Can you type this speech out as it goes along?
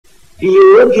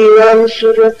Yogi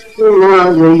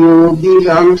Ramsuratkumar, Yogi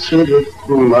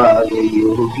Ramsuratkumar,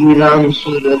 Yogi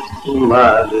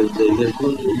Ramsuratkumar, Jai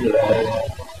Guru.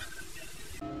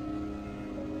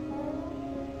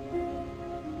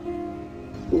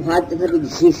 Whatever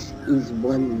exists is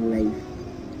one life,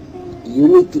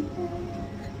 unity.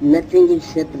 Nothing is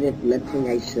separate, nothing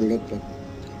isolated.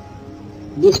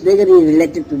 This beggar is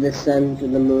related to the sun, to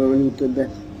the moon, to the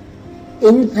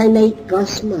infinite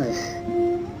cosmos.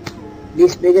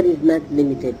 This beggar is not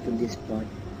limited to this spot.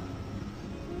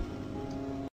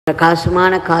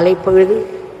 பிரகாசமான காலை பொழுது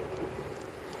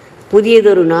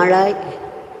புதியதொரு நாளாய்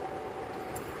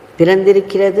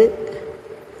பிறந்திருக்கிறது.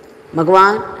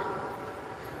 பகவான்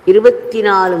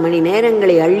 24 மணி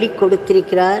நேரங்களை அள்ளி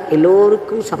கொடுத்திருக்கிறார்,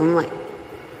 எல்லோருக்கும் சமமாய்.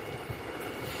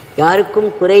 யாருக்கும்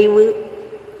குறைவு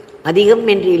அதிகம்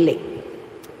என்று இல்லை.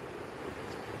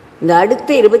 இந்த அடுத்த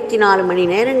 24 மணி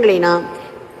நேரங்களை நாம்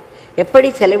எப்படி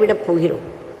செலவிடப் போகிறோம்?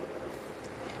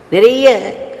 நிறைய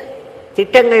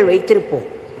திட்டங்கள் வைத்திருப்போம்.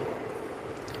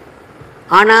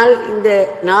 ஆனால் இந்த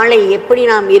நாளை எப்படி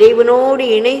நாம் இறைவனோடு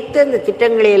இணைத்து அந்த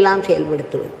திட்டங்களை எல்லாம்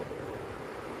செயல்படுத்துவது?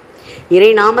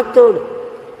 இறை நாமத்தோடு.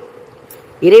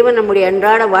 இறைவன் நம்முடைய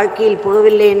அன்றாட வாழ்க்கையில்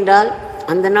புகவில்லை என்றால்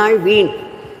அந்த நாள் வீண்.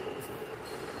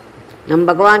 நம்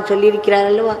பகவான் சொல்லியிருக்கிறார்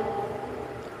அல்லவா,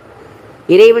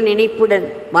 இறைவன் நினைப்புடன்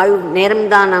வாழும்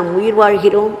நேரம்தான் நாம் உயிர்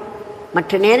வாழ்கிறோம்,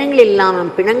 மற்ற நேரங்களில் நாம்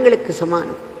பிணங்களுக்கு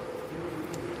சமானம்.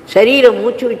 சரீரம்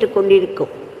மூச்சு விட்டு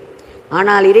கொண்டிருக்கும்,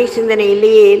 ஆனால் இறை சிந்தனை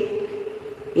இல்லையே,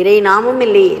 இறை நாமம்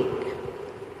இல்லையே,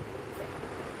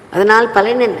 அதனால்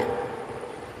பலன் என்ன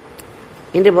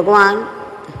என்று பகவான்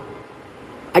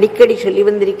அடிக்கடி சொல்லி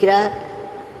வந்திருக்கிறார்.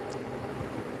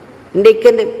 இன்றைக்கு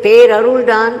அந்த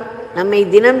பேரருள்தான் நம்மை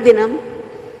தினம் தினம்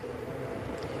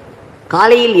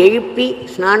காலையில் எழுப்பி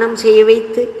ஸ்நானம் செய்ய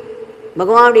வைத்து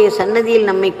பகவானுடைய சன்னதியில்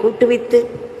நம்மை கூட்டுவித்து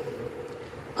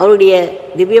அவருடைய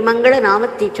திவ்யமங்கள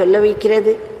நாமத்தை சொல்ல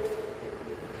வைக்கிறது.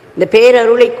 இந்த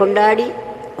பேரருளை கொண்டாடி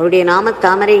அவருடைய நாம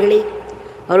தாமரைகளை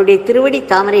அவருடைய திருவடி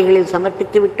தாமரைகளில்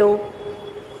சமர்ப்பித்து விட்டோம்.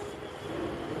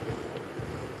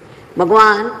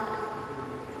 பகவான்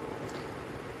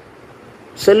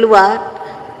சொல்லுவார்,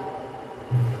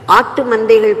 ஆட்டு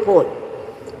மந்தைகள் போல்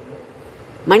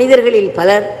மனிதர்களில்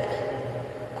பலர்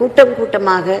கூட்டம்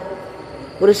கூட்டமாக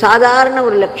ஒரு சாதாரண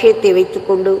ஒரு லட்சியத்தை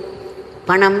வைத்துக்கொண்டு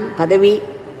பணம், பதவி,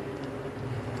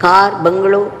 கார்,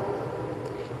 பங்களோ,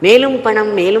 மேலும்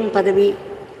பணம், மேலும் பதவி,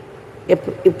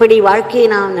 இப்படி வாழ்க்கையை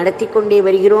நாம் நடத்தி கொண்டே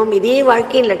வருகிறோம். இதே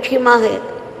வாழ்க்கையை லட்சியமாக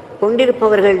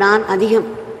கொண்டிருப்பவர்கள் தான் அதிகம்.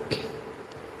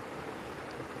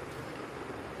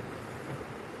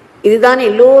 இதுதான்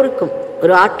எல்லோருக்கும்.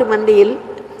 ஒரு ஆட்டு மந்தையில்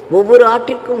ஒவ்வொரு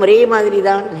ஆட்டிற்கும் ஒரே மாதிரி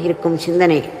தான் இருக்கும்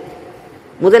சிந்தனை.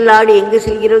 முதல் ஆடு எங்கு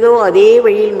செல்கிறதோ அதே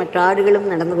வழியில் மற்ற ஆடுகளும்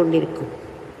நடந்து கொண்டிருக்கும்.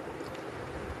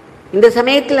 இந்த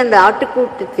சமயத்தில் அந்த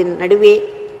ஆட்டுக்கூட்டத்தின் நடுவே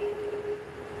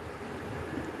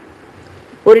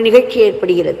ஒரு நிகழ்ச்சி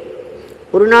ஏற்படுகிறது.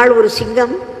 ஒரு நாள் ஒரு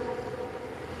சிங்கம்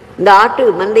இந்த ஆட்டு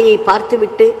மந்தையை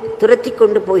பார்த்துவிட்டு துரத்தி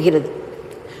கொண்டு போகிறது.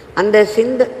 அந்த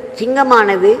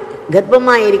சிங்கமானது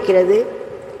கர்ப்பமாயிருக்கிறது.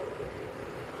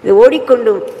 இது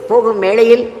ஓடிக்கொண்டு போகும்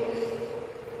வேளையில்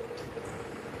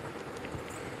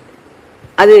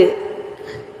அது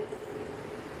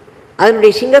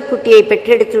அதனுடைய சிங்கக்குட்டியை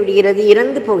பெற்றெடுத்து விடுகிறது,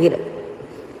 இறந்து போகிறது.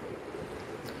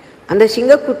 அந்த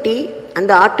சிங்கக்குட்டி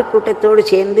அந்த ஆட்டுக்கூட்டத்தோடு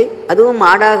சேர்ந்து அதுவும்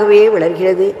ஆடாகவே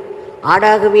வளர்கிறது.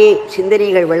 ஆடாகவே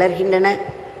சிந்தனைகள் வளர்கின்றன.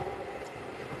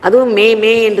 அதுவும் மே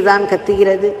மே என்று தான்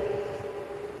கத்துகிறது.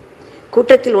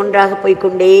 கூட்டத்தில் ஒன்றாக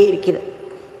போய்கொண்டே இருக்கிறது.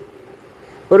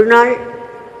 ஒரு நாள்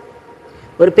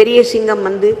ஒரு பெரிய சிங்கம்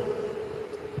வந்து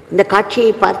இந்த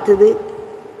காட்சியை பார்த்தது.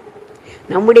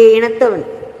 நம்முடைய இனத்தவன்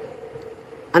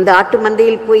அந்த ஆட்டு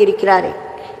மந்தையில் போய் இருக்கிறாரே,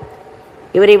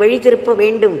 இவரை வழி திருப்ப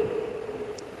வேண்டும்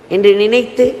என்று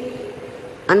நினைத்து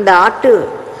அந்த ஆட்டு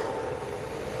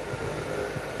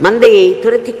மந்தையை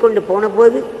துரத்தி கொண்டு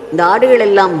போனபோது இந்த ஆடுகள்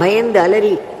எல்லாம் பயந்து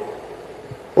அலறி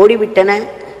ஓடிவிட்டன.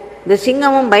 இந்த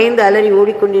சிங்கமும் பயந்து அலறி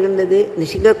ஓடிக்கொண்டிருந்தது. இந்த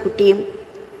சிங்கக்குட்டியும்.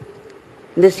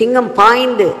 இந்த சிங்கம்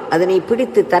பாய்ந்து அதனை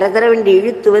பிடித்து தரதரவென்று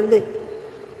இழுத்து வந்து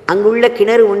அங்குள்ள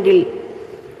கிணறு ஒன்றில்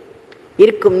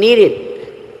இருக்கும் நீரில்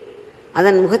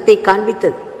அதன் முகத்தை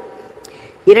காண்பித்தது.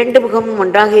 2 முகமும்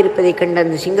ஒன்றாக இருப்பதை கண்ட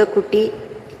அந்த சிங்கக்குட்டி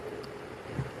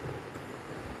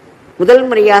முதல்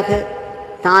முறையாக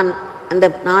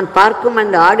நான் பார்க்கும்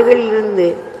அந்த ஆடுகளிலிருந்து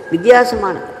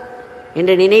வித்தியாசமான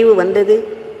என்ற நினைவு வந்தது.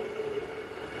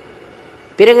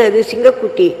 பிறகு அது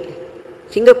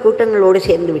சிங்கக்கூட்டங்களோடு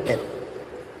சேர்ந்து விட்டது.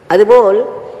 அதுபோல்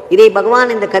இதை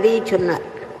பகவான் இந்த கதையை சொன்னார்.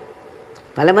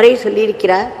 பலமுறை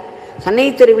சொல்லியிருக்கிறார். சன்னை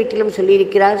தெரு வீட்டிலும்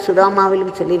சொல்லியிருக்கிறார்,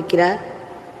 சுதாமாவிலும் சொல்லியிருக்கிறார்.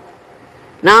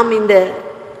 நாம் இந்த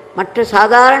மற்ற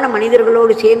சாதாரண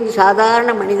மனிதர்களோடு சேர்ந்து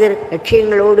சாதாரண மனிதர்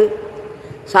லட்சியங்களோடு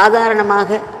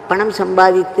சாதாரணமாக பணம்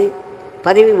சம்பாதித்து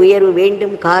பதவி உயர்வு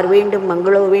வேண்டும், கார் வேண்டும்,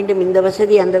 பங்களோ வேண்டும், இந்த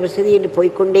வசதி அந்த வசதி என்று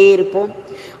போய்கொண்டே இருப்போம்.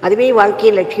 அதுவே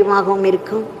வாழ்க்கையின் லட்சியமாகவும்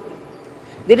இருக்கும்.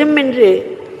 விரும்பென்று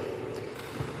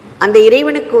அந்த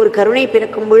இறைவனுக்கு ஒரு கருணை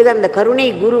பிறக்கும் பொழுது அந்த கருணை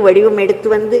குரு வடிவம் எடுத்து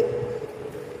வந்து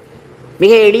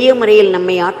மிக எளிய முறையில்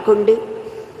நம்மை ஆட்கொண்டு,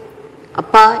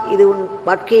 அப்பா இது உன்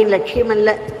வாழ்க்கையின் லட்சியம் அல்ல,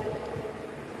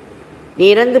 நீ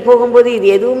இறந்து போகும்போது இது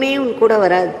எதுவுமே உன் கூட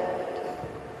வராது,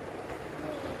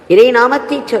 இறை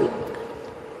நாமத்தை சொல்,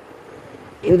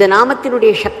 இந்த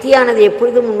நாமத்தினுடைய சக்தியானது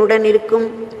எப்பொழுதும் உன்னுடன் இருக்கும்,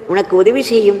 உனக்கு உதவி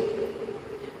செய்யும்,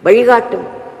 வழிகாட்டும்,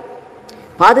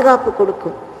 பாதுகாப்பு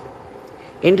கொடுக்கும்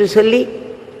என்று சொல்லி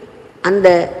அந்த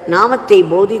நாமத்தை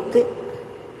போதித்து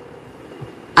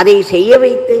அதை செய்ய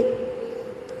வைத்து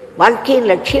வாழ்க்கையின்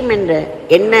லட்சியம் என்ற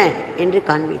என்ன என்று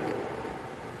காண்பித்து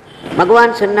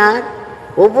பகவான் சொன்னார்,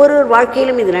 ஒவ்வொரு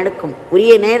வாழ்க்கையிலும் இது நடக்கும்.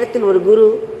 உரிய நேரத்தில் ஒரு குரு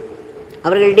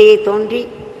அவர்களிடையே தோன்றி,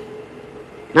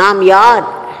 நாம் யார்,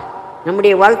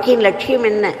 நம்முடைய வாழ்க்கையின் லட்சியம்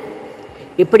என்ன,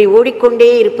 இப்படி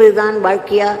ஓடிக்கொண்டே இருப்பதுதான்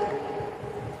வாழ்க்கையா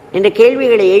என்ற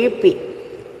கேள்விகளை எழுப்பி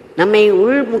நம்மை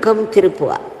உள்முகம்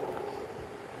திருப்புவார்.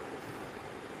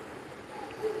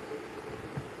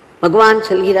 பகவான்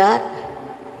சொல்கிறார்,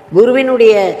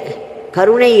 குருவினுடைய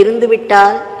கருணை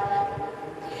இருந்துவிட்டால்,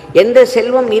 எந்த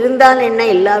செல்வம் இருந்தால் என்ன,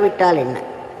 இல்லாவிட்டால் என்ன,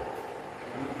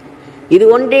 இது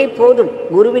ஒன்றே போதும்.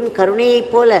 குருவின்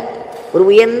கருணையைப் போல ஒரு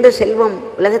உயர்ந்த செல்வம்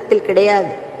உலகத்தில்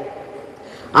கிடையாது.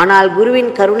 ஆனால்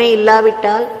குருவின் கருணை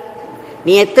இல்லாவிட்டால்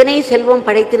நீ எத்தனை செல்வம்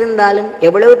படைத்திருந்தாலும்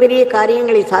எவ்வளவு பெரிய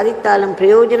காரியங்களை சாதித்தாலும்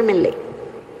பிரயோஜனம் இல்லை,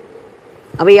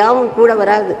 அவையாவும் கூட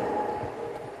வராது,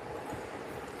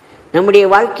 நம்முடைய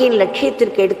வாழ்க்கையின்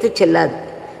லட்சியத்திற்கு எடுத்து செல்லாது.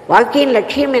 வாழ்க்கையின்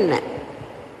லட்சியம் என்ன?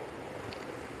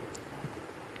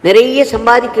 நிறைய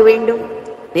சம்பாதிக்க வேண்டும்,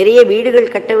 நிறைய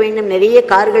வீடுகள் கட்ட வேண்டும், நிறைய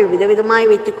கார்கள் விதவிதமாய்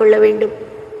வைத்துக் கொள்ள வேண்டும்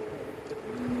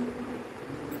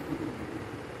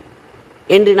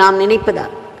என்று நாம் நினைப்பதா?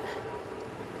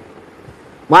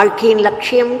 வாழ்க்கையின்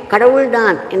லட்சியம்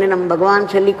கடவுள்தான் என்று நம் பகவான்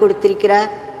சொல்லிக்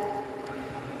கொடுத்திருக்கிறார்.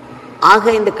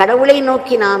 ஆக இந்த கடவுளை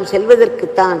நோக்கி நாம்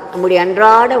செல்வதற்குத்தான் நம்முடைய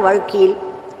அன்றாட வாழ்க்கையில்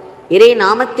இறை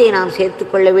நாமத்தை நாம் சேர்த்து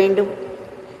கொள்ள வேண்டும்.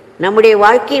 நம்முடைய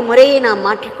வாழ்க்கை முறையை நாம்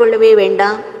மாற்றிக்கொள்ளவே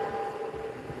வேண்டாம்.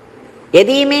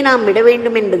 எதையுமே நாம் விட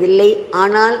வேண்டும் என்பதில்லை.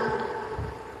 ஆனால்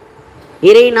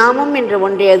இறை நாமம் என்ற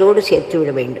ஒன்றை அதோடு சேர்த்து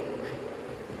விட வேண்டும்.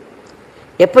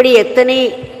 எப்படி எத்தனை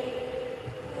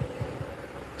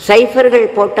சைஃபர்கள்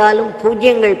போட்டாலும்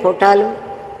பூஜ்யங்கள் போட்டாலும்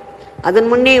அதன்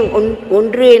முன்னே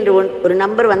ஒன்று என்று ஒரு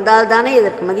நம்பர் வந்தால்தானே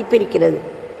இதற்கு மதிப்பிருக்கிறது.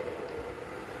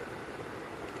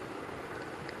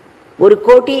 ஒரு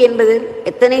கோடி என்பது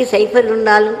எத்தனை சைஃபர்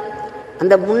இருந்தாலும்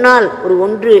அந்த முன்னால் ஒரு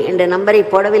ஒன்று என்ற நம்பரை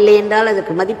போடவில்லை என்றால்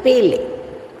அதற்கு மதிப்பே இல்லை,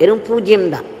 வெறும்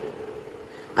பூஜ்யம்தான்.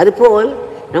 அதுபோல்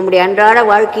நம்முடைய அன்றாட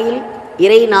வாழ்க்கையில்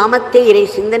இறை நாமத்தை, இறை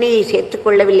சிந்தனையை சேர்த்து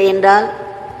கொள்ளவில்லை என்றால்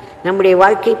நம்முடைய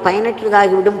வாழ்க்கை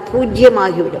பயனற்றதாகிவிடும்,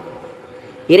 பூஜ்யமாகிவிடும்.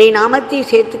 இறை நாமத்தை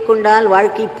சேர்த்து கொண்டால்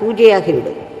வாழ்க்கை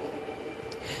பூஜையாகிவிடும்.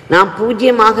 நாம்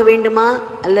பூஜ்யமாக வேண்டுமா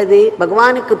அல்லது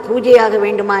பகவானுக்கு பூஜையாக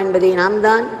வேண்டுமா என்பதை நாம்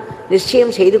தான்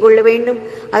நிச்சயம் செய்து கொள்ள வேண்டும்.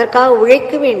 அதற்காக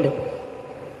உழைக்க வேண்டும்.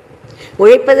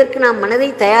 உழைப்பதற்கு நாம் மனதை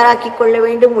தயாராக்கி கொள்ள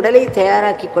வேண்டும், உடலை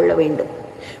தயாராக்கி கொள்ள வேண்டும்.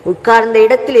 உட்கார்ந்த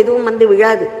இடத்தில் எதுவும் வந்து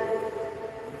விழாது.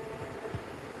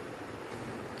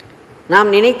 நாம்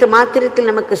நினைத்த மாத்திரத்தில்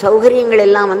நமக்கு சௌகரியங்கள்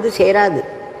எல்லாம் வந்து சேராது.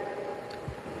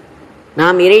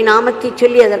 நாம் இறை நாமத்தை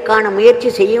சொல்லி அதற்கான முயற்சி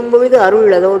செய்யும் பொழுது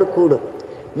அருள் அதோடு கூடும்.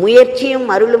 முயற்சியும்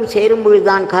அருளும் சேரும்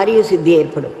பொழுதுதான் காரிய சித்தி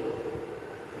ஏற்படும்.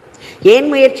 ஏன்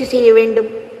முயற்சி செய்ய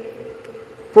வேண்டும்?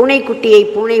 பூனைக்குட்டியை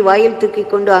பூனை வாயில் தூக்கி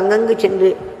கொண்டு அங்கங்கு சென்று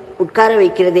உட்கார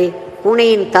வைக்கிறதே,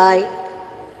 பூனையின் தாய்,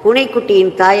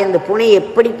 பூனைக்குட்டியின் தாய் அந்த பூனையை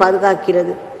எப்படி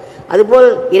பாதுகாக்கிறது? அதுபோல்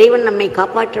இறைவன் நம்மை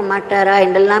காப்பாற்ற மாட்டாரா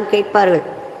என்றெல்லாம் கேட்பார்கள்.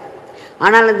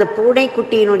 ஆனால் அந்த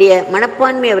பூனைக்குட்டியினுடைய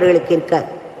மனப்பான்மை அவர்களுக்கு இருக்காது.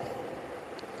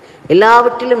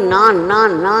 எல்லாவற்றிலும் நான்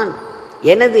நான் நான்,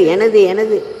 எனது எனது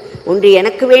எனது, ஒன்று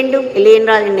எனக்கு வேண்டும், இல்லை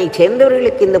என்றால் என்னை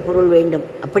சேர்ந்தவர்களுக்கு இந்த பொருள் வேண்டும்,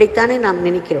 அப்படித்தானே நாம்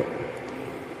நினைக்கிறோம்.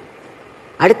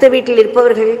 அடுத்த வீட்டில்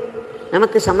இருப்பவர்கள்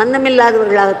நமக்கு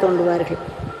சம்பந்தமில்லாதவர்களாக தோன்றுவார்கள்.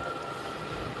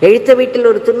 எழுத்த வீட்டில்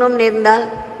ஒரு துன்பம் நேர்ந்தால்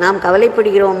நாம்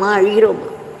கவலைப்படுகிறோமா, அழுகிறோமா?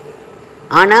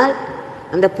 ஆனால்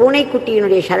அந்த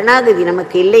பூனைக்குட்டியினுடைய சரணாகதி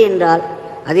நமக்கு இல்லை என்றால்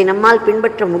அதை நம்மால்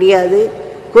பின்பற்ற முடியாது.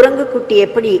 குரங்கு குட்டி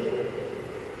எப்படி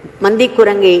மந்தி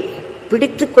குரங்கை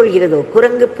பிடித்து கொள்கிறதோ,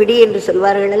 குரங்கு பிடி என்று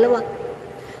சொல்வார்கள் அல்லவா,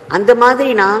 அந்த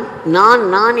மாதிரி நாம் நான்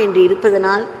நான் என்று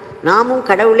இருப்பதனால் நாமும்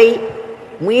கடவுளை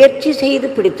முயற்சி செய்து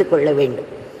பிடித்து கொள்ள வேண்டும்.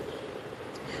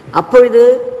 அப்பொழுது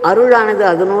அருளானது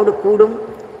அதனோடு கூடும்,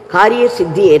 காரிய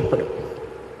சித்தி ஏற்படும்.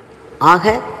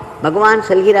 ஆக பகவான்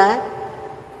சொல்கிறார்,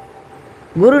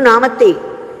 குரு நாமத்தை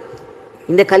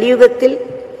இந்த கலியுகத்தில்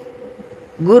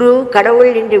குரு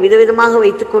கடவுள் என்று விதவிதமாக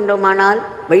வைத்துக் கொண்டோமானால்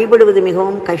வழிபடுவது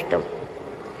மிகவும் கஷ்டம்.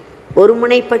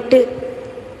 ஒருமுனைப்பட்டு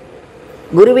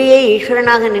குருவையே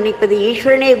ஈஸ்வரனாக நினைப்பது,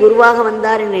 ஈஸ்வரனே குருவாக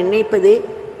வந்தார் என்று நினைப்பது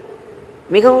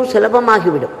மிகவும்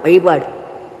சுலபமாகிவிடும் வழிபாடு.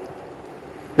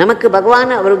 நமக்கு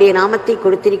பகவான் அவருடைய நாமத்தை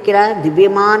கொடுத்திருக்கிறார்.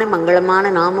 திவ்யமான மங்களமான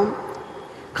நாமம்,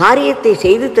 காரியத்தை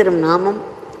செய்து தரும் நாமம்,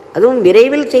 அதுவும்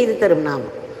விரைவில் செய்து தரும்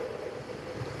நாமம்.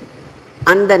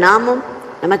 அந்த நாமம்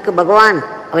நமக்கு பகவான்,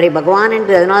 அவரை பகவான்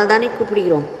என்று அதனால்தானே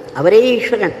கூப்பிடுகிறோம். அவரே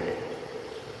ஈஸ்வரன்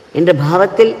என்ற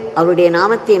பாவத்தில் அவருடைய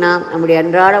நாமத்தை நாம் நம்முடைய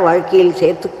அன்றாட வாழ்க்கையில்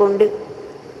சேர்த்துக்கொண்டு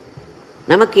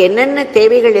நமக்கு என்னென்ன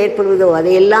தேவைகள் ஏற்படுவதோ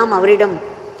அதையெல்லாம் அவரிடம்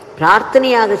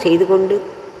பிரார்த்தனையாக செய்து கொண்டு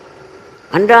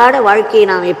அன்றாட வாழ்க்கையை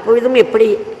நாம் எப்பொழுதும் எப்படி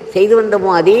செய்து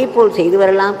வந்தோமோ அதே போல் செய்து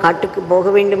வரலாம். காட்டுக்கு போக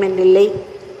வேண்டும் என்றில்லை,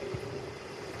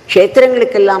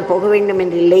 க்ஷேத்திரங்களுக்கெல்லாம் போக வேண்டும்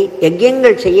என்றில்லை,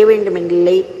 யஜ்யங்கள் செய்ய வேண்டும்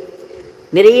என்றில்லை,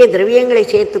 நிறைய திரவியங்களை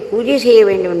சேர்த்து பூஜை செய்ய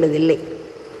வேண்டும் என்பதில்லை.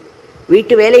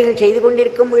 வீட்டு வேலைகள் செய்து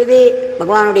கொண்டிருக்கும் பொழுதே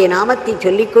பகவானுடைய நாமத்தை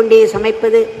சொல்லிக்கொண்டே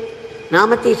சமைப்பது,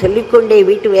 நாமத்தை சொல்லிக்கொண்டே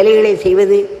வீட்டு வேலைகளை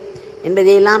செய்வது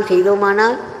என்பதையெல்லாம்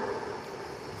செய்தோமானால்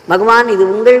பகவான் இது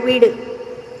உங்கள் வீடு,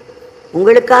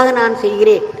 உங்களுக்காக நான்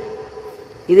செய்கிறேன்,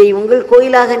 இதை உங்கள்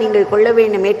கோயிலாக நீங்கள் கொள்ள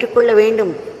வேண்டும், ஏற்றுக்கொள்ள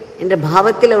வேண்டும் என்ற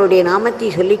பாவத்தில் அவருடைய நாமத்தை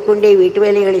சொல்லிக்கொண்டே வீட்டு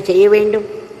வேலைகளை செய்ய வேண்டும்.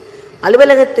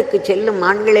 அலுவலகத்துக்கு செல்லும்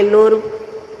ஆண்கள் எல்லோரும்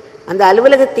அந்த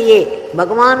அலுவலகத்தையே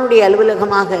பகவானுடைய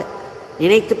அலுவலகமாக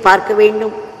நினைத்து பார்க்க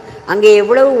வேண்டும். அங்கே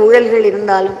எவ்வளவு ஊழல்கள்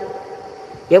இருந்தாலும்,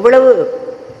 எவ்வளவு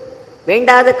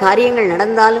வேண்டாத காரியங்கள்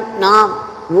நடந்தாலும் நாம்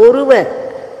ஒருவர்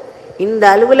இந்த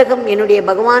அலுவலகம் என்னுடைய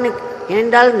பகவானுக்கு,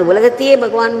 ஏனென்றால் இந்த உலகத்தையே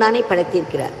பகவான் தானே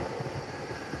படைத்திருக்கிறார்.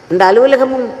 அந்த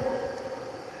அலுவலகமும்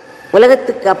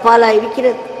உலகத்துக்கு அப்பாலாக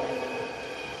இருக்கிறது.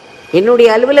 என்னுடைய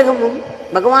அலுவலகமும்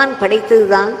பகவான் படைத்தது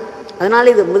தான்.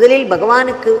 அதனால் இது முதலில்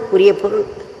பகவானுக்கு உரிய பொருள்,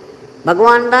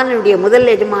 பகவான் தான் என்னுடைய முதல்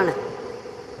எஜமானர்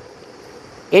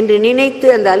என்று நினைத்து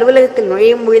அந்த அலுவலகத்தில்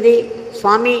நுழையும் பொழுதே,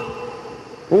 சுவாமி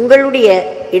உங்களுடைய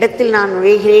இடத்தில் நான்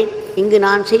நுழைகிறேன், இங்கு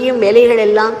நான் செய்யும் வேலைகள்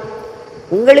எல்லாம்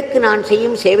உங்களுக்கு நான்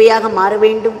செய்யும் சேவையாக மாற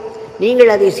வேண்டும்,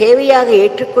 நீங்கள் அதை சேவையாக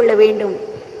ஏற்றுக்கொள்ள வேண்டும்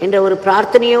என்ற ஒரு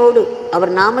பிரார்த்தனையோடு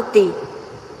அவர் நாமத்தை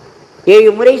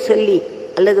 7 முறை சொல்லி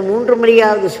அல்லது 3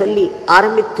 முறையாவது சொல்லி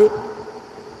ஆரம்பித்து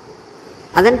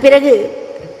அதன் பிறகு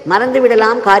மறந்து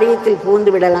விடலாம், காரியத்தில்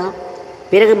புகுந்து விடலாம்.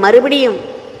 பிறகு மறுபடியும்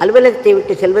அலுவலகத்தை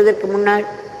விட்டு செல்வதற்கு முன்னால்,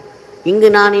 இங்கு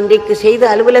நான் இன்றைக்கு செய்த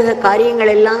அலுவலக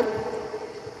காரியங்கள் எல்லாம்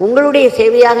உங்களுடைய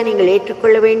சேவையாக நீங்கள்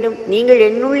ஏற்றுக்கொள்ள வேண்டும், நீங்கள்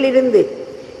என்னுள்ளிருந்து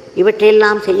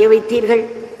இவற்றையெல்லாம் செய்ய வைத்தீர்கள்,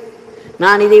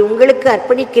 நான் இதை உங்களுக்கு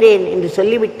அர்ப்பணிக்கிறேன் என்று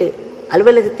சொல்லிவிட்டு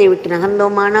அலுவலகத்தை விட்டு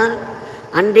நகர்ந்தோமானால்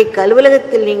அன்றைக்கு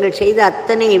அலுவலகத்தில் நீங்கள் செய்த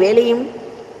அத்தனை வேலையும்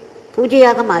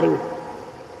பூஜையாக மாறிவிடும்.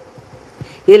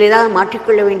 இதில் ஏதாவது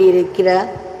மாற்றிக்கொள்ள வேண்டியிருக்கிறார்.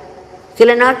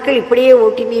 சில நாட்கள் இப்படியே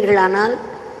ஓட்டினீர்களானால்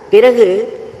பிறகு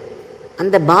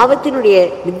அந்த பாவத்தினுடைய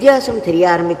வித்தியாசம் தெரிய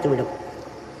ஆரம்பித்துவிடும்.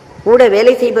 கூட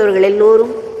வேலை செய்பவர்கள்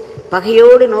எல்லோரும்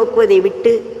பகையோடு நோக்குவதை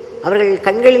விட்டு அவர்கள்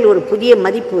கண்களில் ஒரு புதிய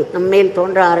மதிப்பு நம்மேல்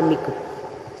தோன்ற ஆரம்பிக்கும்.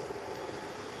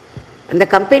 அந்த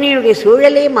கம்பெனியினுடைய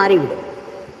சூழலே மாறிவிடும்.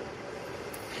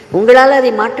 உங்களால்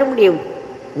அதை மாற்ற முடியும்,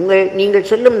 நீங்கள்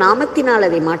சொல்லும் நாமத்தினால்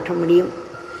அதை மாற்ற முடியும்,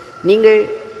 நீங்கள்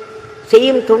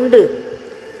செய்யும் தொண்டு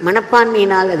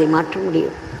மனப்பான்மையினால் அதை மாற்ற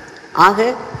முடியும். ஆக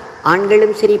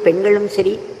ஆண்களும் சரி பெண்களும்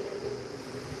சரி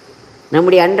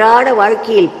நம்முடைய அன்றாட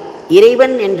வாழ்க்கையில்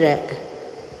இறைவன் என்ற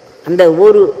அந்த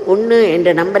ஒன்று என்ற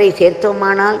நம்பரை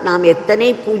சேர்த்தோமானால் நாம் எத்தனை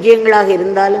பூஜ்யங்களாக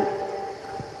இருந்தாலும்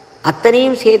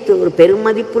அத்தனையும் சேர்த்து ஒரு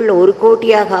பெருமதிப்புள்ள 1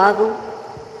 கோடியாக ஆகும்.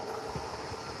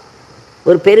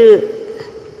 ஒரு பெரு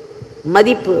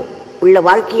மதிப்பு உள்ள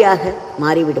வாழ்க்கையாக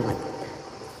மாறிவிடும். அது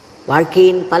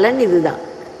வாழ்க்கையின் பலன் இதுதான்.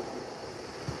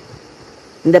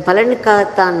 இந்த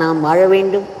பலனுக்காகத்தான் நாம் வாழ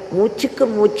வேண்டும். மூச்சுக்கு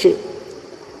மூச்சு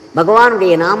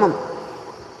பகவானுடைய நாமம்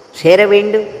சேர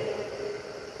வேண்டும்.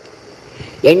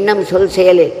 எண்ணம் சொல்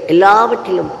செயலில்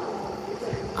எல்லாவற்றிலும்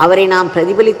அவரை நாம்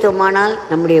பிரதிபலித்தோமானால்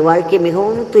நம்முடைய வாழ்க்கை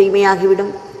மிகவும்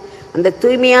தூய்மையாகிவிடும். அந்த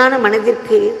தூய்மையான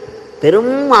மனதிற்கு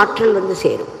பெரும் ஆற்றல் வந்து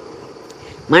சேரும்.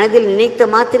 மனதில் நினைத்த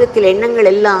மாத்திரத்தில் எண்ணங்கள்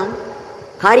எல்லாம்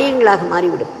காரியங்களாக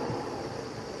மாறிவிடும்.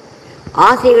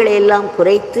 ஆசைகளை எல்லாம்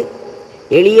குறைத்து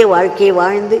எளிய வாழ்க்கையை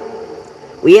வாழ்ந்து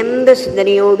உயர்ந்த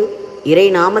சிந்தனையோடு இறை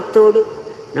நாமத்தோடு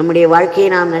நம்முடைய வாழ்க்கையை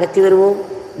நாம் நடத்தி வருவோம்.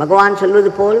 பகவான் சொல்வது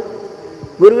போல்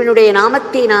குருவினுடைய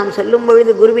நாமத்தை நாம் சொல்லும்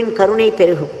பொழுது குருவின் கருணை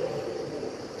பெருகும்,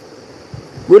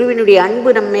 குருவினுடைய அன்பு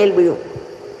நம்மேல் விழும்.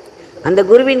 அந்த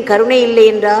குருவின் கருணை இல்லை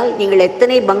என்றால் நீங்கள்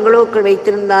எத்தனை பங்களோக்கள்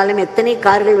வைத்திருந்தாலும், எத்தனை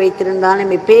கார்கள்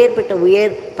வைத்திருந்தாலும், எப்பேற்பட்ட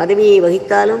உயர் பதவியை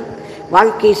வகித்தாலும்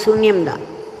வாழ்க்கை சூன்யம்தான்.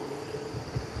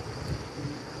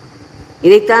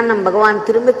 இதைத்தான் நம் பகவான்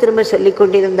திரும்ப திரும்ப சொல்லிக்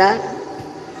கொண்டிருந்தார்.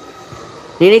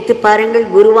 நினைத்து பாருங்கள்,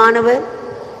 குருவானவர்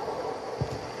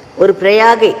ஒரு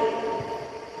பிரயாகை,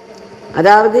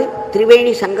 அதாவது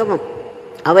திரிவேணி சங்கமம்.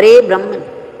 அவரே பிரம்மன்,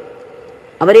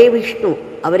 அவரே விஷ்ணு,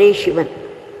 அவரே சிவன்,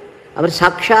 அவர்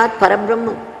சாக்ஷாத்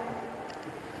பரபிரம்மம்.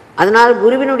 அதனால்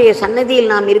குருவினுடைய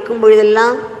சன்னதியில் நாம் இருக்கும்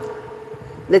பொழுதெல்லாம்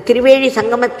இந்த திரிவேணி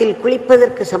சங்கமத்தில்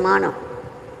குளிப்பதற்கு சமானம்.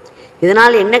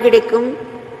 இதனால் என்ன கிடைக்கும்?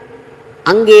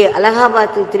 அங்கே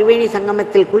அலகாபாத்தில் திரிவேணி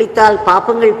சங்கமத்தில் குளித்தால்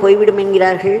பாப்பங்கள் போய்விடும்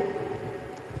என்கிறார்கள்.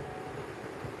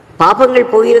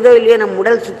 பாப்பங்கள் போகிறதோ இல்லையோ, நம்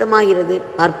உடல் சுத்தமாகிறது,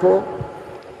 பார்ப்போம்.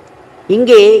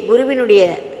 இங்கே குருவினுடைய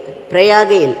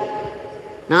பிரயாகையில்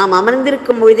நாம்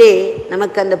அமர்ந்திருக்கும் பொழுதே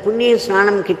நமக்கு அந்த புண்ணிய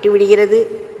ஸ்நானம் கிட்டிவிடுகிறது.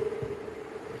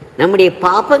 நம்முடைய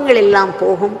பாப்பங்கள் எல்லாம்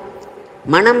போகும்,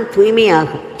 மனம்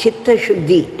தூய்மையாகும், சித்த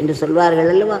சுத்தி என்று சொல்வார்கள்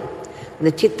அல்லவா?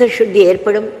 அந்த சித்த சுத்தி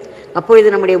ஏற்படும். அப்பொழுது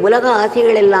நம்முடைய உலக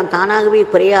ஆசைகள் எல்லாம் தானாகவே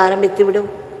குறைய ஆரம்பித்துவிடும்.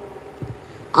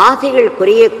 ஆசைகள்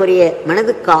குறைய குறைய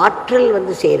மனதுக்கு ஆற்றல்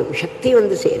வந்து சேரும், சக்தி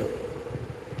வந்து சேரும்.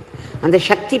 அந்த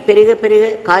சக்தி பெருக பெருக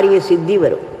காரிய சித்தி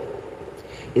வரும்.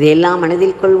 இதையெல்லாம்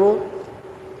மனதில் கொள்வோம்.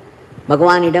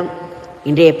 பகவானிடம்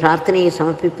இன்றைய பிரார்த்தனையை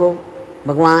சமர்ப்பிப்போம்.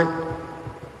 பகவான்,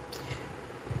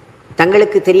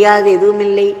 தங்களுக்கு தெரியாத எதுவும்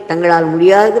இல்லை, தங்களால்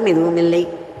முடியாததும் எதுவும் இல்லை.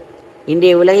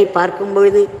 இன்றைய உலகை பார்க்கும்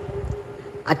பொழுது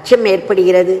அச்சம்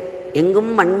ஏற்படுகிறது.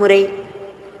 எங்கும் வன்முறை,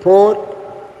 போர்,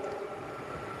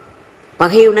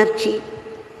 பகையுணர்ச்சி,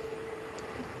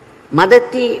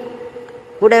 மதத்தை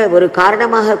கூட ஒரு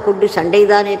காரணமாக கொண்டு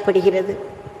சண்டைதான் ஏற்படுகிறது.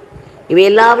 இவை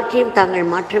எல்லாவற்றையும்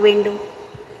தாங்கள் மாற்ற வேண்டும்.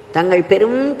 தங்கள்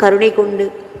பெரும் கருணை கொண்டு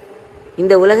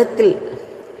இந்த உலகத்தில்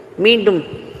மீண்டும்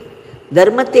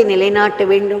தர்மத்தை நிலைநாட்ட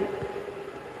வேண்டும்,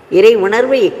 இறை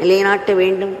உணர்வை நிலைநாட்ட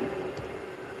வேண்டும்,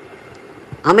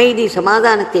 அமைதி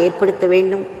சமாதானத்தை ஏற்படுத்த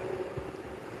வேண்டும்.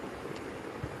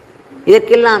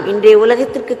 இதற்கெல்லாம் இன்றைய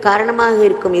உலகத்திற்கு காரணமாக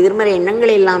இருக்கும் எதிர்மறை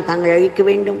எண்ணங்களை எல்லாம் தாங்கள் அழிக்க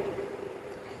வேண்டும்.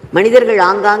 மனிதர்கள்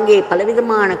ஆங்காங்கே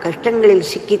பலவிதமான கஷ்டங்களில்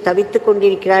சிக்கி தவித்துக்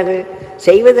கொண்டிருக்கிறார்கள்,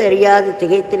 செய்வது அறியாது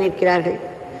திகைத்து நிற்கிறார்கள்.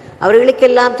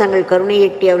 அவர்களுக்கெல்லாம் தங்கள் கருணை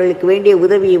எட்டி அவர்களுக்கு வேண்டிய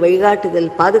உதவி, வழிகாட்டுதல்,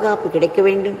 பாதுகாப்பு கிடைக்க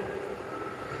வேண்டும்.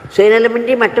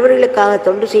 சுயநலமின்றி மற்றவர்களுக்காக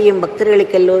தொண்டு செய்யும்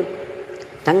பக்தர்களுக்கெல்லோர்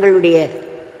தங்களுடைய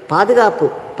பாதுகாப்பு,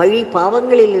 பழி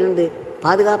பாவங்களில் இருந்து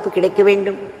பாதுகாப்பு கிடைக்க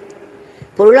வேண்டும்.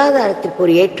 பொருளாதாரத்திற்கு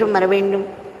ஒரு ஏற்றம் வர வேண்டும்.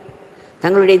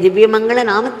 தங்களுடைய திவ்யமங்கள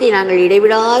நாமத்தை நாங்கள்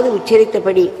இடைவிடாது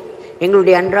உச்சரித்தபடி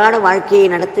எங்களுடைய அன்றாட வாழ்க்கையை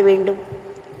நடத்த வேண்டும்.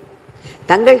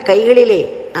 தங்கள் கைகளிலே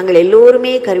நாங்கள்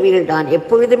எல்லோருமே கருவிகள்தான்,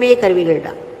 எப்பொழுதுமே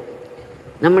கருவிகள்தான்.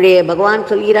 நம்முடைய பகவான்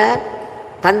சொல்கிறார்,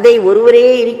 தந்தை ஒருவரே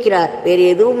இருக்கிறார், வேறு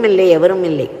எதுவும் இல்லை, எவரும்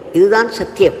இல்லை. இதுதான்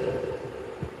சத்தியம்.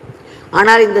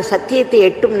 ஆனால் இந்த சத்தியத்தை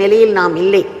எட்டும் நிலையில் நாம்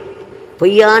இல்லை.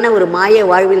 பொய்யான ஒரு மாய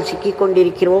வாழ்வில் சிக்கிக்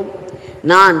கொண்டிருக்கிறோம்.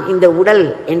 நான் இந்த உடல்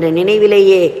என்ற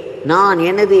நினைவிலேயே நான்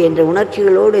எனது என்ற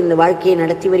உணர்ச்சிகளோடு இந்த வாழ்க்கையை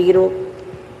நடத்தி வருகிறோம்.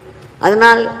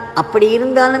 அதனால் அப்படி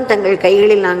இருந்தாலும் தங்கள்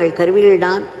கைகளில் நாங்கள்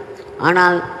கருவிகள்தான்.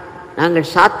 ஆனால் நாங்கள்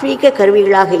சாத்வீக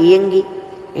கருவிகளாக இயங்கி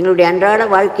எங்களுடைய அன்றாட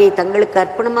வாழ்க்கையை தங்களுக்கு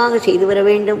அர்ப்பணமாக செய்து வர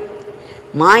வேண்டும்.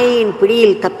 மாயையின்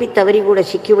பிடியில் தப்பி தவறி கூட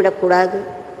சிக்கிவிடக்கூடாது.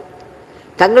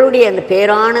 தங்களுடைய அந்த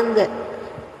பேரானந்த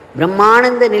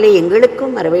பிரம்மானந்த நிலை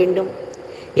எங்களுக்கும் வர வேண்டும்.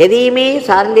 எதையுமே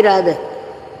சார்ந்திராத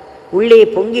உள்ளே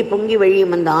பொங்கி பொங்கி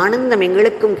வழியும் அந்த ஆனந்தம்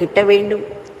எங்களுக்கும் கிட்ட வேண்டும்.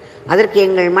 அதற்கு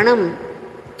எங்கள் மனம்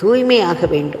தூய்மையாக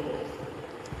வேண்டும்.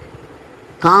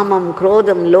 காமம்,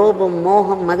 குரோதம், லோபம்,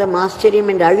 மோகம், மதம்,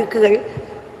 ஆச்சரியம் என்ற அழுக்குகள்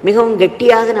மிகவும்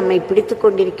கெட்டியாக நம்மை பிடித்து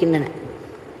கொண்டிருக்கின்றன.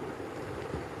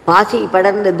 பாசி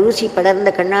படர்ந்த, தூசி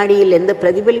படர்ந்த கண்ணாடியில் எந்த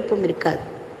பிரதிபலிப்பும் இருக்காது.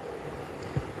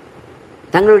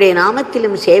 தங்களுடைய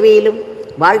நாமத்திலும் சேவையிலும்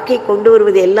வாழ்க்கை கொண்டு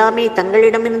வருவது எல்லாமே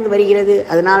தங்களிடமிருந்து வருகிறது.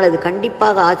 அதனால் அது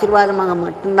கண்டிப்பாக ஆசீர்வாதமாக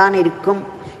மட்டும்தான்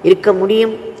இருக்க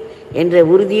முடியும் என்ற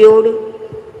உறுதியோடு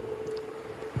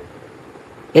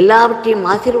எல்லாவற்றையும்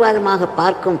ஆசீர்வாதமாக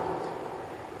பார்க்கும்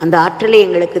அந்த ஆற்றலை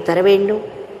எங்களுக்கு தர வேண்டும்.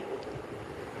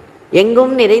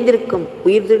 எங்கும் நிறைந்திருக்கும்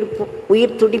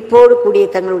உயிர் துடிப்போடு கூடிய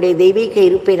தங்களுடைய தெய்வீக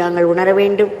இருப்பை நாங்கள் உணர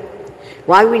வேண்டும்.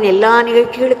 வாழ்வின் எல்லா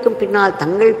நிகழ்ச்சிகளுக்கும் பின்னால்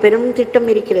தங்கள் பெரும் திட்டம்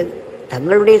இருக்கிறது,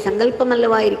 தங்களுடைய சங்கல்பம்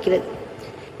அல்லவா இருக்கிறது.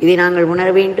 இதை நாங்கள் உணர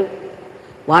வேண்டும்.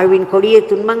 வாழ்வின் கொடிய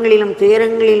துன்பங்களிலும்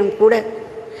துயரங்களிலும் கூட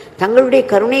தங்களுடைய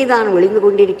கருணை தான் ஒளிந்து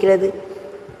கொண்டிருக்கிறது.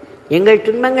 எங்கள்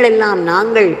துன்பங்கள் எல்லாம்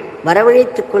நாங்கள்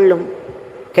வரவழைத்து கொள்ளும்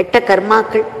கெட்ட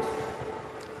கர்மாக்கள்,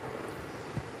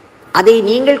 அதை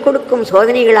நீங்கள் கொடுக்கும்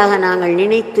சோதனைகளாக நாங்கள்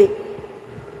நினைத்து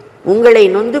உங்களை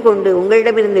நொந்து கொண்டு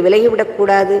உங்களிடமிருந்து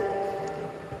விலகிவிடக்கூடாது.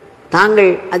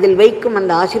 தாங்கள் அதில் வைக்கும்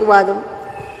அந்த ஆசீர்வாதம்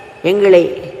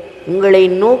உங்களை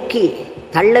நோக்கி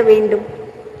தள்ள வேண்டும்.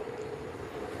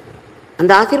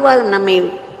 அந்த ஆசீர்வாதம் நம்மை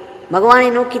பகவானை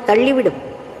நோக்கி தள்ளிவிடும்.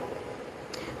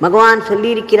 பகவான்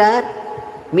சொல்லியிருக்கிறார்,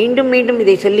 மீண்டும் மீண்டும்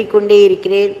இதை சொல்லிக்கொண்டே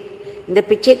இருக்கிறேன். இந்த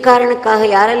பிச்சைக்காரனுக்காக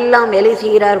யாரெல்லாம் வேலை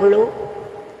செய்கிறார்களோ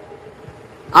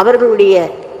அவர்களுடைய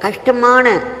கஷ்டமான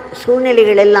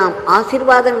சூழ்நிலைகள் எல்லாம்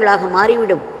ஆசீர்வாதங்களாக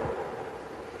மாறிவிடும்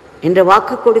என்ற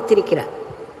வாக்கு கொடுத்திருக்கிறார்.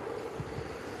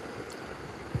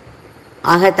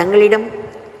 ஆக தங்களிடம்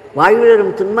வாழ்வில்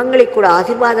வரும் துன்பங்களை கூட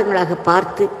ஆசீர்வாதங்களாக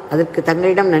பார்த்து அதற்கு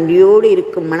தங்களிடம் நன்றியோடு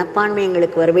இருக்கும் மனப்பான்மை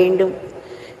எங்களுக்கு வர வேண்டும்.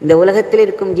 இந்த உலகத்தில்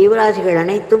இருக்கும் ஜீவராசிகள்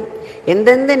அனைத்தும்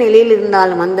எந்தெந்த நிலையில்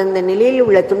இருந்தாலும் அந்தந்த நிலையில்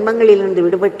உள்ள துன்பங்களிலிருந்து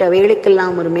விடுபட்டு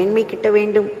அவைகளுக்கெல்லாம் ஒரு மேன்மை கிட்ட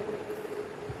வேண்டும்.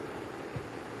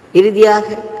 இறுதியாக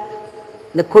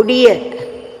இந்த கொடிய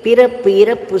பிறப்பு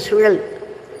இறப்பு சுழல்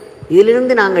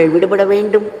இதிலிருந்து நாங்கள் விடுபட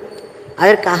வேண்டும்.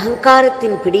 அதற்கு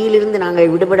அகங்காரத்தின் பிடியிலிருந்து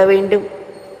நாங்கள் விடுபட வேண்டும்.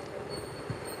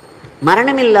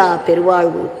 மரணமில்லா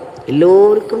பெருவாழ்வு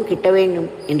எல்லோருக்கும் கிட்ட வேண்டும்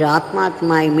என்று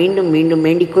ஆத்மாத்மாய் மீண்டும் மீண்டும்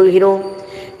வேண்டிக் கொள்கிறோம்.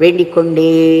 வேண்டிக் கொண்டே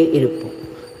இருப்போம்.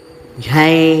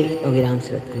 ஜெய் யோகி ராம்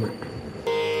சுரத்குமார்.